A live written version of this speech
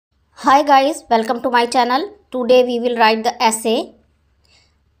Hi guys, welcome to my channel. Today we will write the essay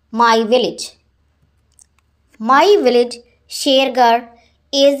My Village. My village Shergarh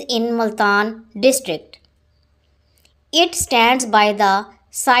is in Multan district. It stands by the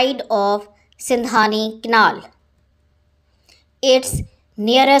side of Sindhani Canal. Its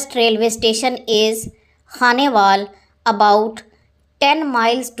nearest railway station is Khanewal, about 10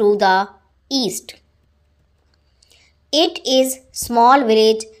 miles to the east. It is small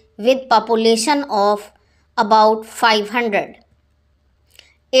village with population of about 500.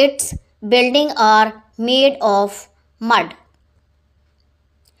 Its buildings are made of mud.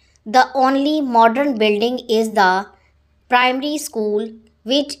 The only modern building is the primary school,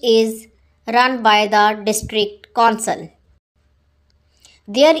 which is run by the district council.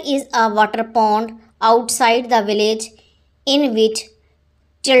 There is a water pond outside the village in which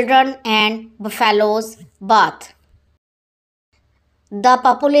children and buffaloes bath. The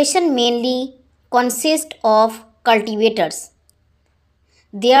population mainly consists of cultivators.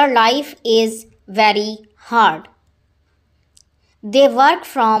 Their life is very hard. They work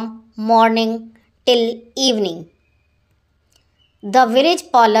from morning till evening. The village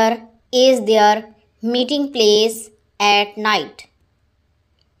parlor is their meeting place at night.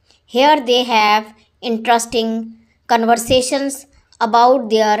 Here they have interesting conversations about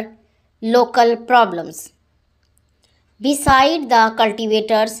their local problems. Beside the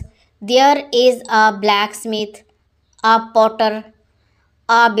cultivators, there is a blacksmith, a potter,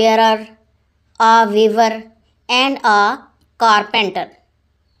 a bearer, a weaver, and a carpenter.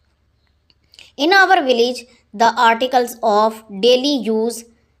 In our village, the articles of daily use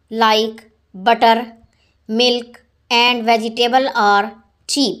like butter, milk, and vegetable are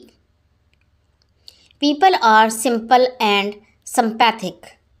cheap. People are simple and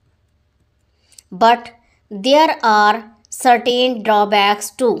sympathetic. But there are certain drawbacks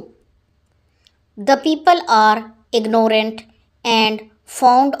too. The people are ignorant and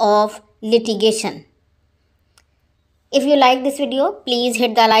fond of litigation. If you like this video, please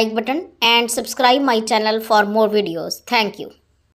hit the like button and subscribe my channel for more videos. Thank you.